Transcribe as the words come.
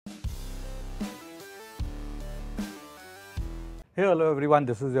Hey hello everyone,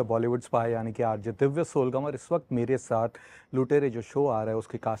 this is your Bollywood spy यानी कि RJ Divya सोलगम। और इस वक्त मेरे साथ लुटेरे जो शो आ रहा है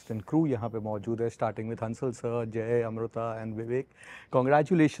उसके कास्ट एंड क्रू यहाँ पे मौजूद है, स्टार्टिंग विद हंसल सर, जय, अमृता एंड विवेक।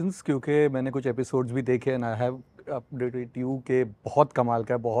 कॉन्ग्रेचुलेशंस, क्योंकि मैंने कुछ एपिसोड्स भी देखे and I have updated you के बहुत कमाल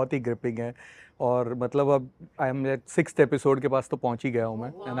का है, बहुत ही ग्रिपिंग है। और मतलब अब I am eight 6th episode के पास तो पहुंच ही गया हूँ मैं,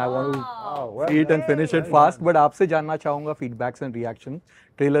 and I want to see it and finish it fast. But आपसे जानना चाहूँगा फीडबैक्स एंड रिएक्शन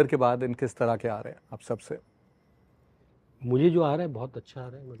ट्रेलर के बाद इन किस तरह के आ रहे हैं आप सबसे। मुझे जो आ रहा है बहुत अच्छा आ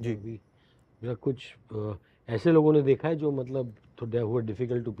रहा है। जी। मतलब अभी मेरा कुछ ऐसे लोगों ने देखा है जो मतलब थोड़े हुआ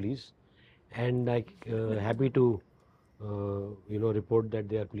difficult to please, and I happy to report that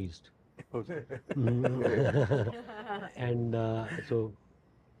they are pleased, and so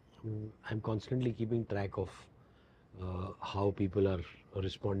I am constantly keeping track of how people are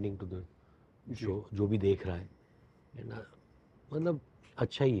responding to the show, जो भी देख रहा है। एंड मतलब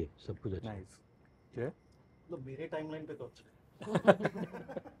अच्छा ही है, सब कुछ अच्छा है। नाइस। जय। मतलब मेरे टाइमलाइन पे तो अच्छा है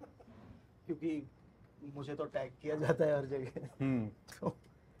क्योंकि मुझे तो टैग किया जाता है हर जगह। तो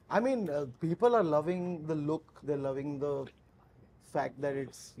I mean, people are loving the look, they're loving the fact that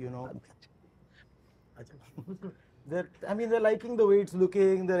it's, they're liking the way it's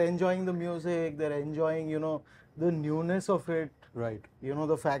looking, they're enjoying the music, they're enjoying, the newness of it. Right.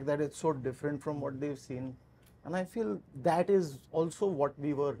 The fact that it's so different from what they've seen. And I feel that is also what we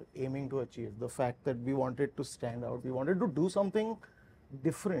were aiming to achieve. The fact that we wanted to stand out, we wanted to do something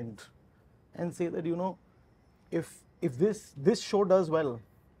different and say that, if this show does well,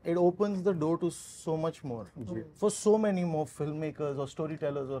 it opens the door to so much more for so many more filmmakers or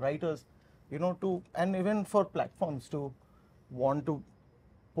storytellers or writers, and even for platforms to want to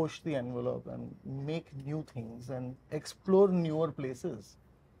push the envelope and make new things and explore newer places.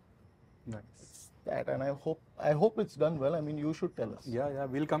 Nice. That, and I hope it's done well. I mean, you should tell us. Yeah,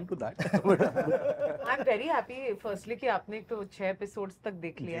 we'll come to that. I'm very happy firstly कि आपने तो 6 episodes तक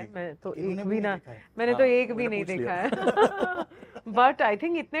देख लिया है। मैं तो इन्होंने एक भी भी नहीं ना, देखा है। मैंने तो हाँ, एक भी मैंने नहीं पूछ देखा लिया। है। बट आई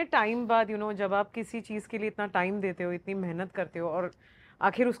थिंक इतने टाइम बाद जब आप किसी चीज़ के लिए इतना टाइम देते हो, इतनी मेहनत करते हो और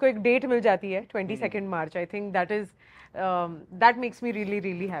आखिर उसको एक डेट मिल जाती है 22 मार्च, I think that makes me really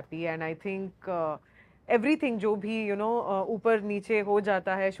really happy. And I think everything जो भी ऊपर नीचे हो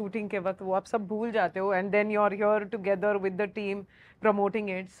जाता है शूटिंग के वक्त, वो आप सब भूल जाते हो, and then you are here together with the team promoting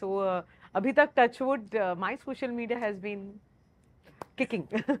it. सो अभी तक touchwood my social media has been kicking.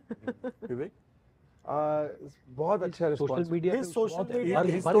 विवेक, बहुत अच्छा social response. Media His social media her-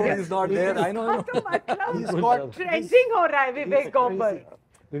 his her- story is not there. I know. तो मतलब He's got trending हो रहा है विवेक गोबर।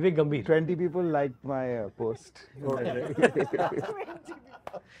 विवेक गंभीर 20 people liked my post.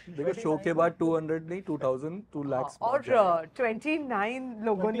 देखो शो के बाद 200 नहीं 2000 2 lakhs और 29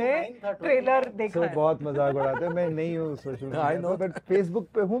 लोगों ने 29 था, ट्रेलर 29 देखा सब है। बहुत मजाक उड़ाते हैं। मैं नहीं हूँ social I know. Media, but Facebook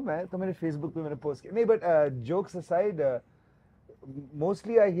पे हूँ मैं, तो मैंने फेसबुक पे मैंने पोस्ट किया। नहीं, but jokes aside,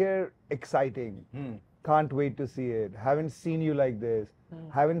 mostly I hear exciting, can't wait to see it, haven't seen you like this,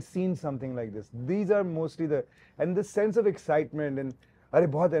 haven't seen something like this. These are mostly and the sense of excitement, and अरे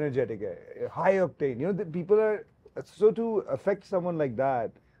बहुत energetic है, high octane, the people are, so to affect someone like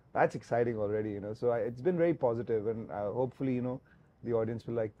that, that's exciting already, so it's been very positive, and hopefully the audience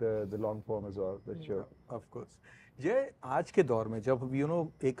will like the long form as well, the show. Of course. ये आज के दौर में जब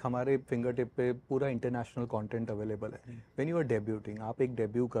एक हमारे finger tip पे पूरा इंटरनेशनल कंटेंट अवेलेबल है, व्हेन यू आर डेब्यूटिंग, आप एक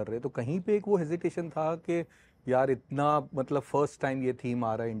डेब्यू कर रहे हैं, तो कहीं पे एक वो हेजिटेशन था कि यार इतना मतलब फर्स्ट टाइम ये थीम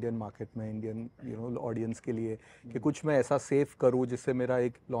आ रहा है इंडियन मार्केट में, इंडियन ऑडियंस के लिए, कि कुछ मैं ऐसा सेफ करूँ जिससे मेरा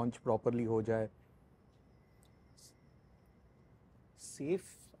एक लॉन्च प्रॉपरली हो जाए। safe.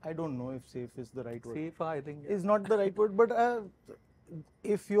 I don't know if safe is the right word. Safe I think Is not the right word, but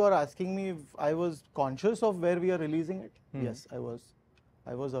if you are asking me if I was conscious of where we are releasing it, yes, I was.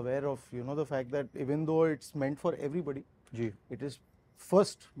 I was aware of the fact that even though it's meant for everybody, ji it is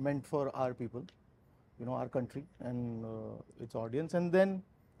first meant for our people, our country and its audience, and then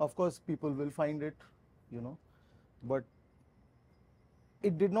of course people will find it, but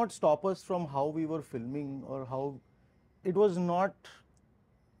it did not stop us from how we were filming, or how it was not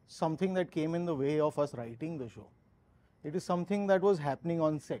something that came in the way of us writing the show. It is something that was happening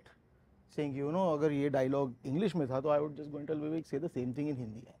on set, saying अगर ये dialogue English में था तो I would just go and tell Vivek, say the same thing in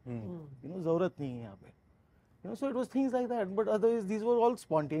Hindi है, ज़रूरत नहीं है यहाँ पे, so it was things like that. But otherwise these were all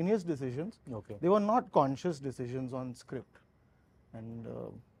spontaneous decisions. Okay. They were not conscious decisions on script, and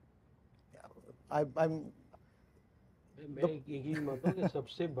I'm मैं एक ही मानता हूँ कि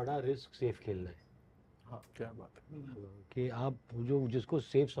सबसे बड़ा रिस्क सेफ खेलना है। हाँ, क्या बात है। कि आप जो जिसको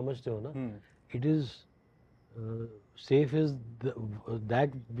सेफ समझते हो ना, it is safe is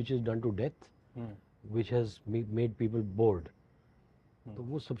that which is done to death, which has made people board. तो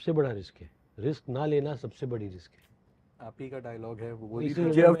वो सबसे बड़ा रिस्क है, रिस्क ना लेना सबसे बड़ी रिस्क है। आप ही का डायलॉग है वो बोली इसीलिए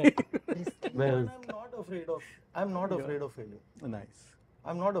दीजिए अभी. मैं And I'm not afraid of failure. Nice.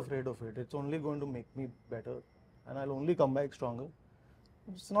 I'm not afraid of it. It's only going to make me better, and I'll only come back stronger.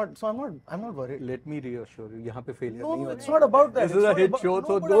 It's not. So I'm not worried. Let me reassure you, यहाँ पे failure No, नहीं it's होने not about that. This It's is a not hit about- show, no,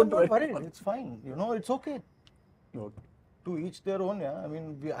 so but don't I'm not worry. worried. It's fine. You know, it's okay. Okay. To each their own. Yeah. I mean,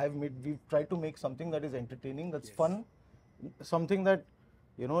 we've tried to make something that is entertaining, that's fun, something that,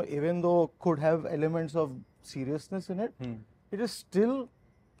 you know, even though could have elements of seriousness in it, it is still,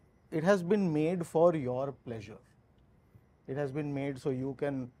 it has been made for your pleasure. It has been made so you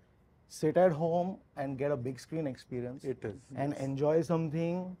can sit at home and get a big screen experience. It is. And enjoy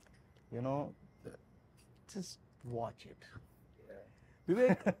something, you know, just watch it.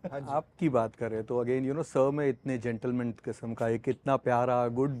 विवेक, आपकी बात करें तो again you know sir में इतने gentleman किस्म का एक इतना प्यारा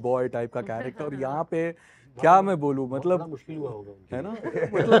गुड बॉय टाइप का कैरेक्टर और यहाँ पे क्या मैं बोलूँ बड़ा मतलब मुश्किल हुआ होगा उनके है ना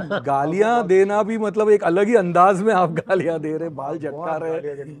मतलब गालियाँ देना भी मतलब एक अलग ही अंदाज में आप गालियाँ दे रहे बाल झटका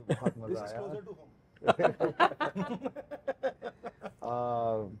रहे. बहुत मजा आया. Closer to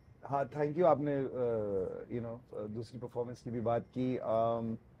home. हाँ, थैंक यू. आपने यू नो दूसरी परफॉर्मेंस की भी बात की.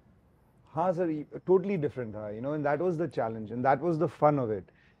 हाँ सर, टोटली डिफरेंट था, you know, and that was the challenge and that was the fun of it,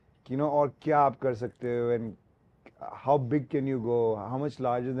 you know. और क्या आप कर सकते हो and how big can you go, how much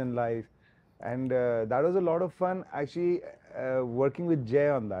larger than life, and that was a lot of fun actually working with जय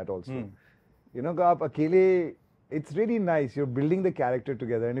on that also. You know, आप अकेले, it's really nice. You're building the character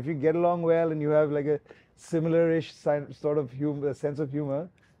together, and if you get along well and you have like a similar-ish sort of humor, sense of humor,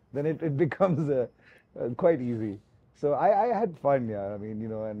 then it becomes quite easy. So I had fun, yeah. I mean, you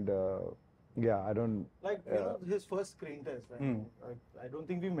know, and yeah, I don't. Like, you know, his first screen test. I don't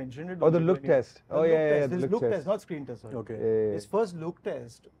think we mentioned it. Oh, the on look video. test. The Oh, look yeah, test. the His look look test. test, not screen test. Sorry. Okay. Yeah, His first look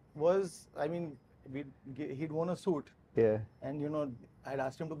test was, I mean, he'd worn a suit, yeah, and you know, I'd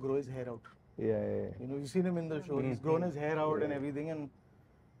asked him to grow his hair out. yeah, yeah. You know, you've seen him in the show. He's grown his hair out and everything, and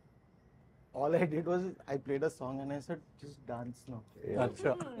all I did was I played a song and I said, just dance now.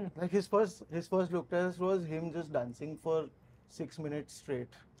 अच्छा. Like his first look test was him just dancing for 6 minutes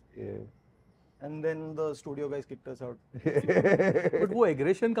straight, Yeah. and then the studio guys kicked us out. But वो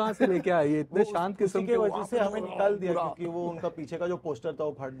aggression कहाँ से लेके आए, ये इतने शांत किस्म उसी के के वो वजह से आप- हमें निकाल दिया क्योंकि वो उनका पीछे का जो पोस्टर था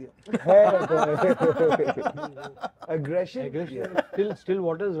वो फाड़ दिया. Aggression. still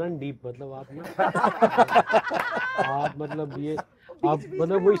waters run deep. मतलब आप मतलब ये आप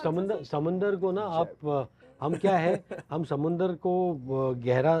मतलब वही समंदर को ना आप हम क्या है, हम समंदर को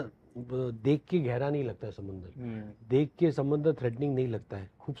गहरा देख के गहरा नहीं लगता है समंदर, देख के समंदर थ्रेटनिंग नहीं लगता है,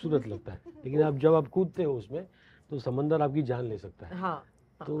 खूबसूरत लगता है, लेकिन आप जब आप कूदते हो उसमें तो समंदर आपकी जान ले सकता है. हाँ,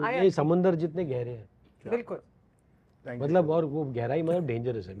 तो ये समंदर जितने गहरे हैं बिल्कुल. मतलब, और वो गहराई मतलब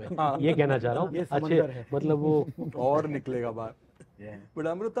डेंजरस है, मैं ये कहना चाह रहा हूँ. अच्छे मतलब वो और निकलेगा बाहर. बट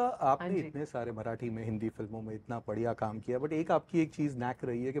अमृता, आपने हाँ जी. इतने सारे मराठी में, हिंदी फिल्मों में इतना बढ़िया काम किया, बट एक आपकी एक चीज नैक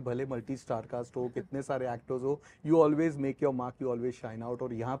रही है कि भले मल्टी स्टार कास्ट हो, कितने सारे एक्टर्स हो, you always make your mark, you always shine out.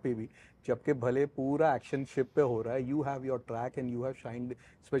 और यहाँ पे भी जबकि भले पूरा एक्शन शिप पे हो रहा है, you have your track and you have शाइंड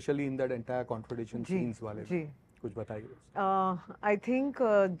specially in that entire contradiction ji, scenes वाले जी. कुछ बताइए. आई थिंक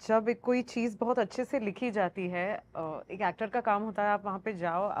जब एक कोई चीज़ बहुत अच्छे से लिखी जाती है, एक एक्टर का काम होता है आप वहाँ पे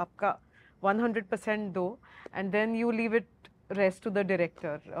जाओ, आपका 100% दो, and then you leave it rest to the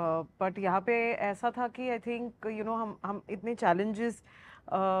director. But यहाँ पे ऐसा था कि आई थिंक यू नो हम इतने चैलेंजेस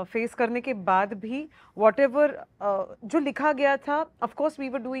फेस करने के बाद भी व्हाटएवर जो लिखा गया था, of course we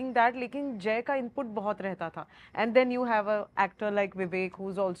were doing that, लेकिन जय का इनपुट बहुत रहता था. And then you have a actor like Vivek who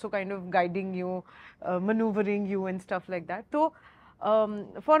is also kind of guiding you, maneuvering you and stuff like that. So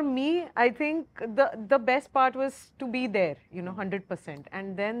for me, I think the best part was to be there, you know, 100%.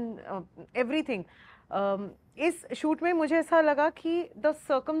 And then everything. इस shoot में मुझे ऐसा लगा कि the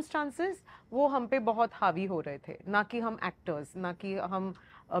circumstances वो हम पे बहुत हावी हो रहे थे, ना कि हम एक्टर्स, ना कि हम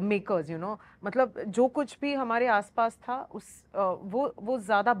मेकर्स, यू नो. मतलब जो कुछ भी हमारे आसपास था उस वो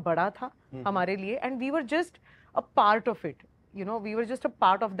ज़्यादा बड़ा था हमारे लिए, and we were just a part of it. You know, we were just a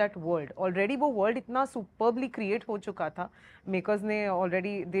part of that world. Already वो world इतना superbly create हो चुका था, makers ने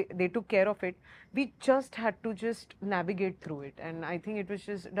already they took care of it. We just had to just navigate through it, and I think it was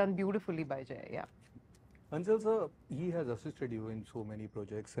just done beautifully by Jay. Yeah. Hansal sir, he has assisted you in so many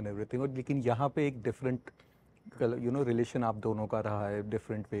projects and everything. और लेकिन यहाँ पे एक different, you know, relation आप दोनों का रहा है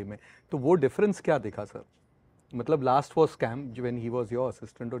different way में. तो वो difference क्या दिखा सर? मतलब last was Scam when he was your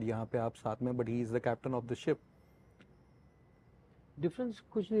assistant और यहाँ पे आप साथ में, but he is the captain of the ship. Difference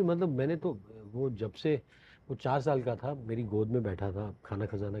कुछ नहीं, मतलब मैंने तो वो जब से वो 4 साल का था, मेरी गोद में बैठा था खाना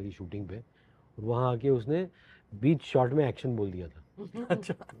खजाना की शूटिंग पे, और वहाँ आके उसने बीच शॉट में एक्शन बोल दिया था.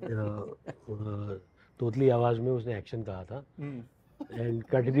 तोतली आवाज़ में उसने एक्शन कहा था. एंड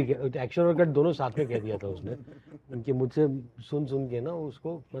कट भी, एक्शन और कट दोनों साथ में कह दिया था उसने, उनके मुझसे सुन के ना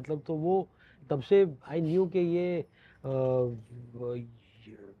उसको, मतलब तो वो तब से आई न्यू कि ये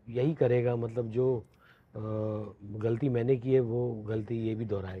यही करेगा, मतलब जो गलती मैंने की है वो गलती ये भी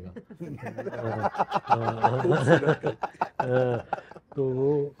दोहराएगा। तो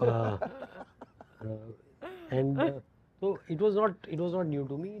वो and so it was not new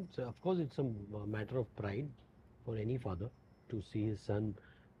to me. It's, of course, it's a matter of pride for any father to see his son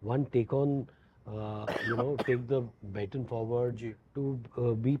one take on, take the baton forward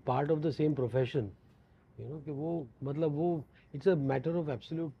to be part of the same profession. कि वो मतलब वो it's a matter of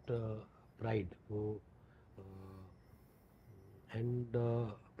absolute pride. वो and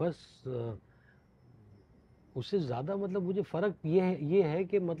बस उससे ज़्यादा मतलब मुझे फ़र्क ये है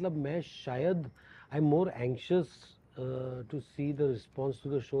कि मतलब मैं शायद I am more anxious to see the response to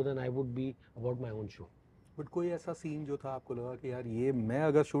the show than I would be about my own show. But कोई ऐसा सीन जो था आपको लगा कि यार ये मैं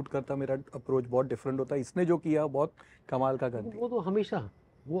अगर शूट करता मेरा अप्रोच बहुत डिफरेंट होता, इसने जो किया बहुत कमाल का कर दिया? वो तो हमेशा,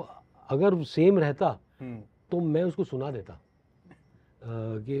 वो अगर सेम रहता तो मैं उसको सुना देता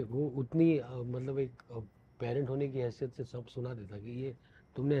कि वो उतनी मतलब एक पेरेंट होने की हैसियत से सब सुना देता कि ये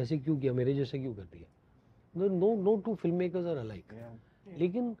तुमने ऐसे क्यों किया, मेरे जैसे क्यों कर दिया। No to film makers are alike,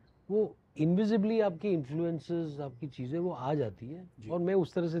 लेकिन वो इनविजिबली आपकी इन्फ्लुएंसेस, आपकी चीज़ें वो आ जाती है और मैं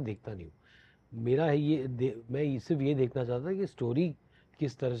उस तरह से देखता नहीं हूँ। मेरा है मैं सिर्फ ये देखना चाहता था कि स्टोरी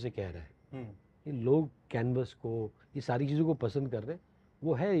किस तरह से कह रहा है, ये लोग कैनवस को, ये सारी चीज़ों को पसंद कर रहे हैं,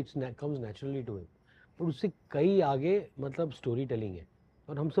 वो है, it's comes naturally to him, पर उससे कई आगे मतलब स्टोरी टेलिंग है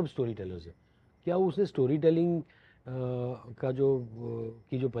और हम सब स्टोरी टेलर्स हैं। क्या उसने स्टोरी टेलिंग का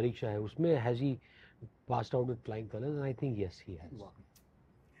जो परीक्षा है उसमें has he passed out with flying colours? And I think yes he has.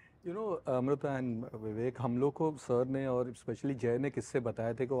 You know Amrita and विवेक, हम लोग को सर ने और स्पेशली जय ने किस्से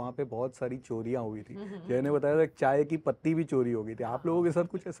बताए थे कि वहाँ पे बहुत सारी चोरियाँ हुई थी। जय ने बताया था चाय की पत्ती भी चोरी हो गई थी। आप लोगों के साथ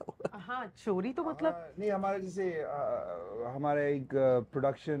कुछ ऐसा हुआ? हाँ, चोरी तो मतलब नहीं, हमारे जैसे हमारा एक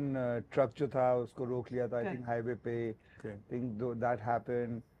प्रोडक्शन ट्रक जो था उसको रोक लिया था आई थिंक हाईवे पे, think that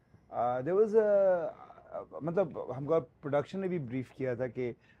happened. There was मतलब हमको प्रोडक्शन ने भी ब्रीफ किया था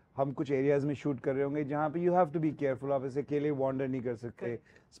कि हम कुछ एरियाज में शूट कर रहे होंगे जहाँ पे you have to be careful, आप ऐसे अकेले वॉन्डर नहीं कर सकते,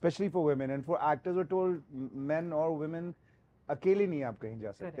 specially for women and for actors were told main और वुमेन अकेले नहीं आप कहीं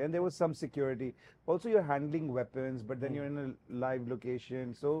जा सकते, and there was some security also, you are handling weapons but then you are in a live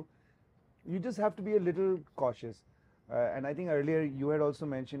location, so you just have to be a little cautious. And I think earlier you had also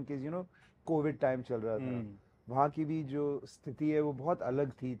mentioned कि you know COVID time चल रहा था, वहाँ की भी जो स्थिति है वो बहुत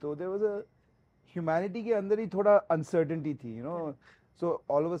अलग थी, तो there was a humanity के अंदर ही थोड़ा uncertainty थी, you know, so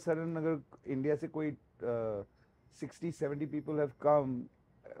all of a sudden अगर इंडिया से कोई 60-70 people have come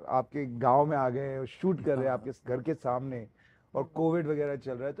आपके गांव में आ गए और शूट कर रहे हैं आपके घर के सामने और कोविड वगैरह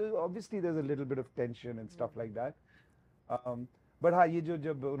चल रहा है, तो obviously there's a little bit of tension and stuff like that. But हाँ, ये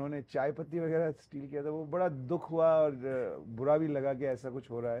जब उन्होंने चाय पत्ती वगैरह स्टील किया था वो बड़ा दुख हुआ और बुरा भी लगा कि ऐसा कुछ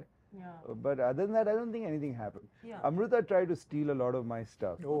हो रहा है, but other than that I don't think anything happened. Amruta tried to steal a lot of my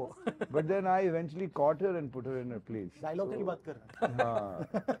stuff, but then I eventually caught her and put her in her place. Dialogue की बात कर रहा है. हाँ.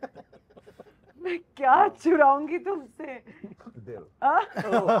 मैं क्या चुराऊंगी तुमसे? दिल. I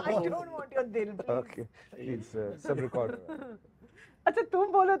don't want your दिल, please. Okay, please सब record. अच्छा,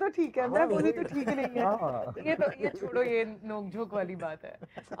 तुम बोलो तो ठीक है, मैं बोलूँ तो ठीक नहीं है। ये छोड़ो, ये नोक-झोंक वाली बात है।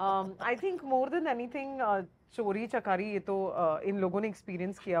 I think more than anything चोरी चकारी ये तो इन लोगों ने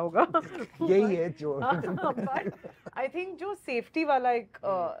एक्सपीरियंस किया होगा। यही है चोर। आई थिंक जो सेफ्टी वाला एक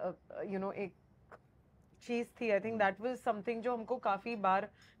एक चीज़ थी, I think that was something जो हमको काफ़ी बार,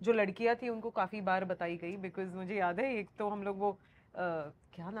 जो लड़कियां थी उनको काफ़ी बार बताई गई, बिकॉज मुझे याद है एक तो हम लोग वो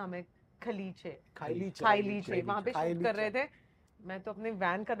क्या नाम है, खलीचे वहाँ पे शूट कर रहे थे। मैं तो अपने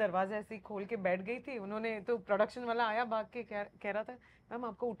वैन का दरवाजा ऐसे ही खोल के बैठ गई थी, उन्होंने तो प्रोडक्शन वाला आया भाग के, कह रहा था मैम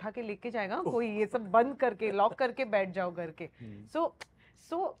आपको उठा के लेके जाएगा कोई, ये सब बंद करके लॉक करके बैठ जाओ घर के।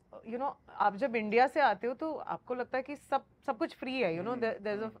 सो आप जब इंडिया से आते हो तो आपको लगता है कि सब कुछ फ्री है,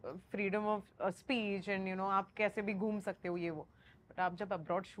 there is a freedom of speech and आप कैसे भी घूम सकते हो ये वो, बट आप जब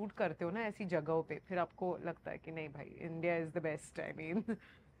अब्रॉड शूट करते हो ना ऐसी जगहों पे, फिर आपको लगता है कि नहीं भाई, India is the best. I mean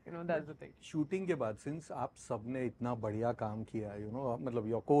that's the thing. Shooting के बाद सिंस आप सबने इतना बढ़िया काम किया, मतलब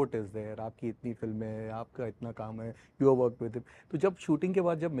योर कोट इज देयर, आपकी इतनी फिल्में हैं, आपका इतना काम है, you are work with him, तो जब शूटिंग के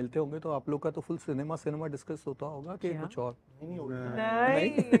बाद जब मिलते होंगे तो आप लोग का तो फुल सिनेमा डिस्कस होता होगा कि कुछ और? नहीं होगा,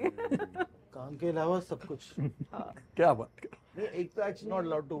 नहीं काम के अलावा सब कुछ। क्या बात कर, एक तो actually not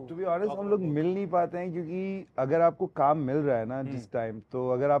allowed to be honest हम लोग मिल नहीं पाते हैं, क्योंकि अगर आपको काम मिल रहा है ना जिस टाइम, तो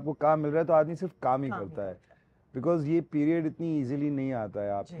अगर आपको काम मिल रहा है तो आदमी सिर्फ काम ही करता है, बिकॉज ये पीरियड इतनी इजीली नहीं आता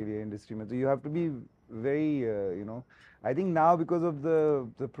है आपके लिए इंडस्ट्री में, तो you have to be very I think now because of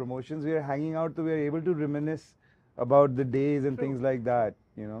the promotions we are hanging out, तो we are able to रिमिनिस about the days and things like that,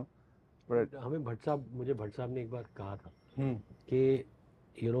 you know. But मुझे भट्ट साहब ने एक बार कहा था हम्म, कि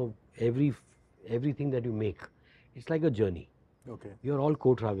you know everything that you make, it's like a journey. okay. You are all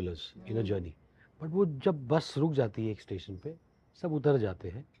co-travelers in a journey. But वो जब बस रुक जाती है एक स्टेशन पे, सब उतर जाते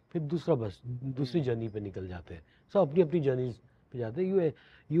हैं, फिर दूसरा बस दूसरी जर्नी पे निकल जाते हैं, सब अपनी अपनी जर्नी पे जाते हैं.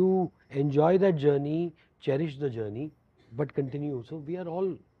 You enjoy that journey, cherish the journey, but continue. So we are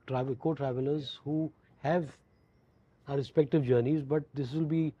all co-travelers who have our respective journeys, but this will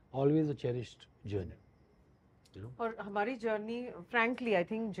be always a cherished journey. You know? और हमारी जर्नी फ्रैंकली आई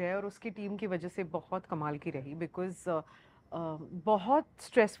थिंक जय और उसकी team की वजह से बहुत कमाल की रही बिकॉज बहुत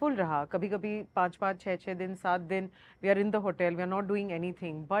स्ट्रेसफुल रहा. कभी कभी 5-5, 6-6 दिन, 7 दिन we are in the hotel, we are not doing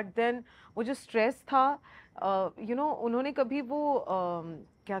anything, but then वो जो स्ट्रेस था उन्होंने कभी वो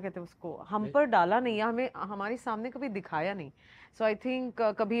क्या कहते हैं उसको हम पर डाला नहीं या हमें हमारे सामने कभी दिखाया नहीं. सो आई थिंक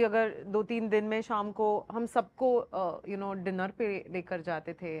कभी अगर 2-3 दिन में शाम को हम सबको डिनर पे लेकर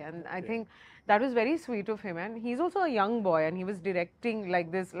जाते थे, and I think that was very sweet of him, and he's also a young boy and he was directing like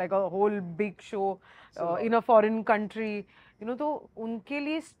this, like a whole big show in a foreign country, तो उनके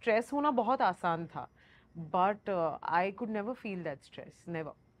लिए stress होना बहुत आसान था, but I could never feel that stress,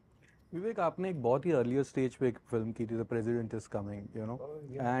 never. विवेक, आपने एक बहुत ही अर्लियर स्टेज पे एक फिल्म की थी, the president is coming,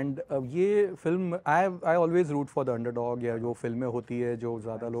 and ये film I always root for the underdog, या जो फिल्में होती है जो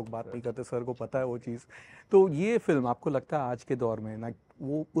ज़्यादा लोग बात नहीं करते, सर को पता है वो चीज़. तो ये फिल्म आपको लगता है आज के दौर में ना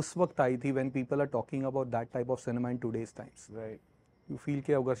वो उस वक्त आई थी when people are talking about that type of cinema in today's times, right? You feel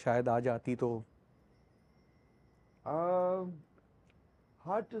कि अगर शायद आ जाती तो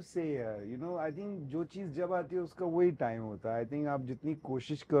hard to say यार, I think जो चीज़ जब आती है उसका वही टाइम होता है. I think आप जितनी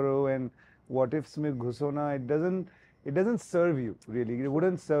कोशिश करो and what ifs में घुसो ना, it doesn't serve you really. It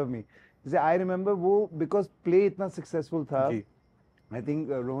wouldn't serve me. जैसे I remember वो because play इतना successful था, जी. I think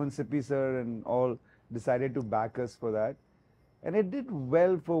Rohan Sippy sir and all decided to back us for that, and it did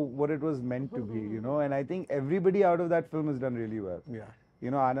well for what it was meant to be, and I think everybody out of that film has done really well. yeah.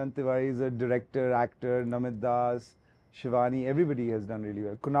 Anand Tiwari is a director, actor, Namit Das, Shivani, everybody has done really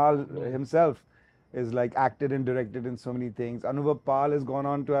well. Kunal himself is like acted and directed in so many things. Anubhav Pal has gone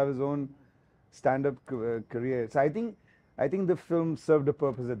on to have his own stand-up career. So I think the film served a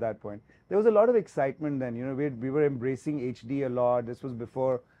purpose at that point. There was a lot of excitement then. We were embracing HD a lot. This was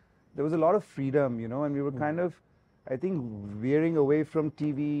before there was a lot of freedom. And we were kind of, I think, veering away from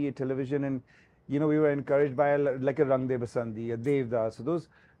TV, television, and we were encouraged by like a Rang De Basandi, a Devdas. So those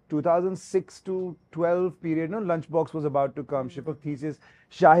 2006 to 12 period, Lunchbox was about to come, Shipak Thesis,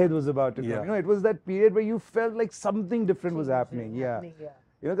 Shahid was about to come. It was that period where you felt like something different was happening. Yeah.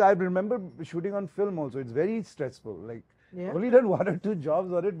 I remember shooting on film also. It's very stressful. Like, I've only done 1 or 2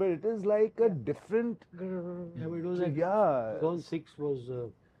 jobs on it, but it is like a different. Yeah, but it was like 2006 was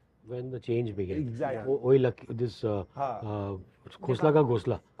when the change began. Exactly. This Khosla Ka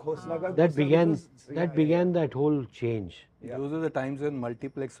Ghosla. That began that whole change. Yeah. Those are the times when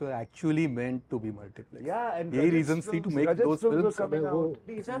multiplex were actually meant to be multiplex. Yeah, and यही reasons थी to make those films.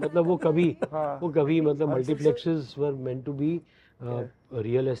 मतलब वो कभी मतलब multiplexes were meant to be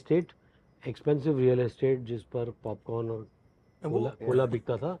real estate, expensive real estate जिस पर popcorn और Cola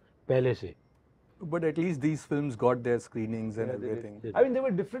बिकता था पहले से. But at least these films got their screenings and everything. I mean, there were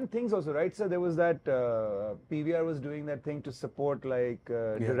different things also, right? So there was that PVR was doing that thing to support like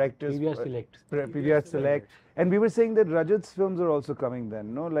directors. PVR Select. PVR Select. And we were saying that Rajat's films are also coming then,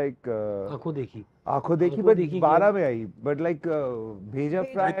 no? Like आँखों देखी. but 12 में आई. But like Bheja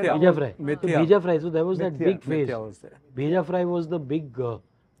Fry. Bheja Fry. So there was that big phase. Mithya was there. Bheja Fry was the big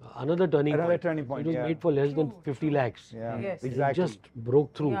another turning point. It was made for less than 50 lakhs. Yeah, Yes. exactly. It just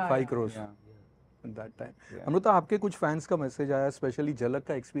broke through. 5 crores. Yeah. At that time. Amrita, आपके कुछ fans का message आया, specially झलक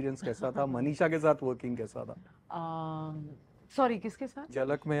का experience कैसा था, मनीषा के साथ वर्किंग कैसा था? सॉरी किसके साथ?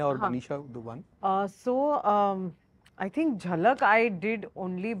 झलक में और Manisha the one. So I think Jhalak I did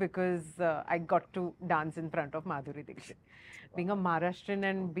only because I got to dance in front of Madhuri Dixit. Being a Maharashtrian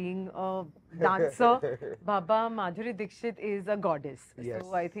and being a dancer, Baba Madhuri Dixit is a goddess. Yes.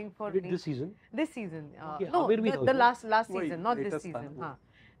 So I think for me, This season. this season, Okay, no, where we the last वही, season, not this latest था season. वो. हाँ,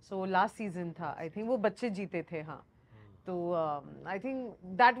 so last season था. I think वो बच्चे जीते थे, हाँ. तो I think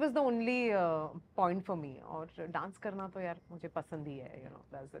that was the only point for me. और डांस करना तो यार मुझे पसंद ही है,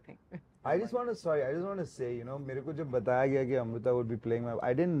 that's the thing. I just want to say, मेरे को जब बताया गया कि Amruta would be playing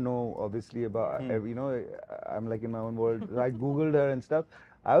I didn't know obviously about, I'm like in my own world. So I Googled her and stuff.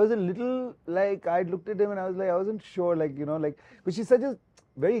 I was a little like, I looked at him and I was like, I wasn't sure, like, but she's such a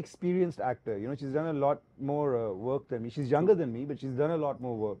very experienced actor, she's done a lot more work than me. She's younger than me, but she's done a lot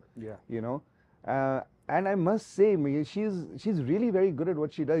more work. Yeah. And I must say, she's really very good at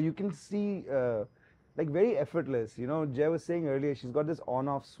what she does. You can see like very effortless. You know, Jay was saying earlier, she's got this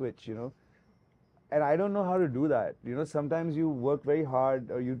on-off switch. You know, and I don't know how to do that. You know, sometimes you work very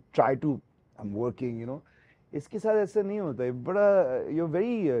hard or you try to. I'm working. You know, इसके साथ ऐसा नहीं होता है. बड़ा you're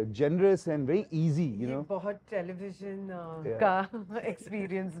very generous and very easy. You ये know. बहुत television Yeah. का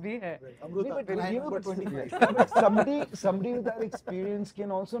एक्सपीरियंस भी है Amruta, But line you know, number but 25. somebody with that experience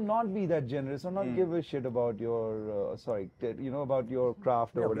can also not be that generous or not give a shit about your about your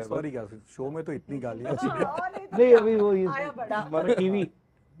craft or whatever. Sorry क्या show में तो इतनी गालियाँ नहीं अभी वो आया बड़ा। But TV,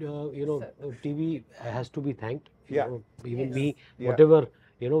 TV has to be thanked. You Yeah. know, even Yes. me, Yeah. whatever,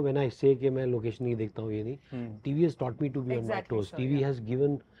 when I say कि मैं location नहीं देखता हूँ ये नहीं, TV has taught me to be on my Exactly, toes. sir, TV yeah. has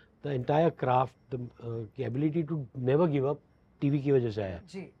given the entire craft the ability to never give up. TV की वजह से आया.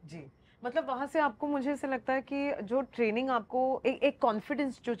 जी जी मतलब वहां से आपको मुझे ऐसे लगता है कि जो ट्रेनिंग आपको एक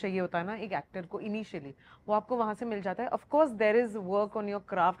कॉन्फिडेंस जो चाहिए होता है ना एक एक्टर को इनिशियली वो आपको वहां से मिल जाता है of course there is work on your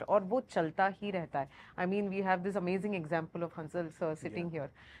craft और वो चलता ही रहता है I mean we have this amazing example of Hansal sir sitting here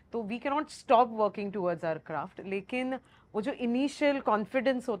तो we can not stop working towards our craft लेकिन वो जो इनिशियल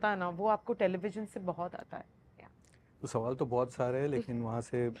कॉन्फिडेंस होता है ना वो आपको टेलीविजन से बहुत आता है तो सवाल तो बहुत सारे हैं लेकिन वहाँ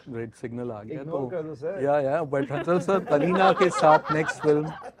से रेड सिग्नल आ गया Ignore कर दो, sir. या बट हंसल सर करीना के साथ next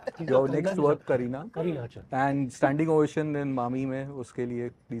film your next work Kareena Kareena अच्छा. एंड स्टैंडिंग ओवेशन इन मामी में उसके लिए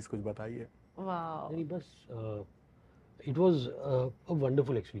प्लीज कुछ बताइए वाओ नहीं बस it was a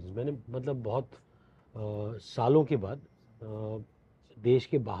wonderful experience. मैंने मतलब बहुत सालों के बाद देश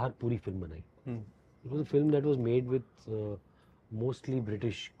के बाहर पूरी फिल्म बनाई. It was a film that was made with mostly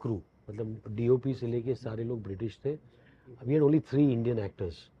British crew. मतलब डीओपी से लेके सारे लोग ब्रिटिश थे. We had only 3 Indian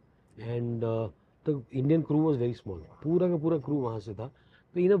actors and the Indian crew was very small. पूरा का पूरा क्रू वहाँ से था.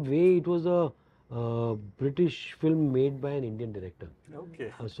 तो इन अ way it was a British film made by an Indian director. Okay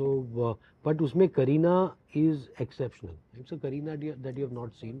But उसमें Kareena is exceptional. It's a Kareena that you have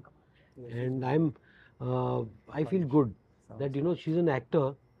not seen, and I feel good that she's an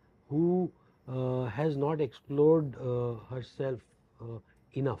actor who has not explored herself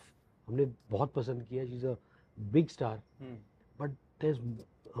enough. हमने बहुत पसंद किया. She's a big star, but there's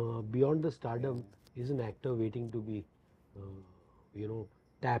beyond the stardom is an actor waiting to be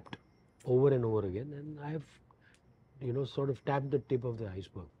tapped over and over again, and I have sort of tapped the tip of the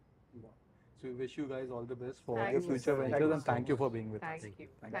iceberg. So we wish you guys all the best for Thank your you, future sir. ventures and thank you for being with us.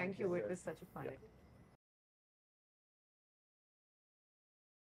 Thank you. It was such a fun.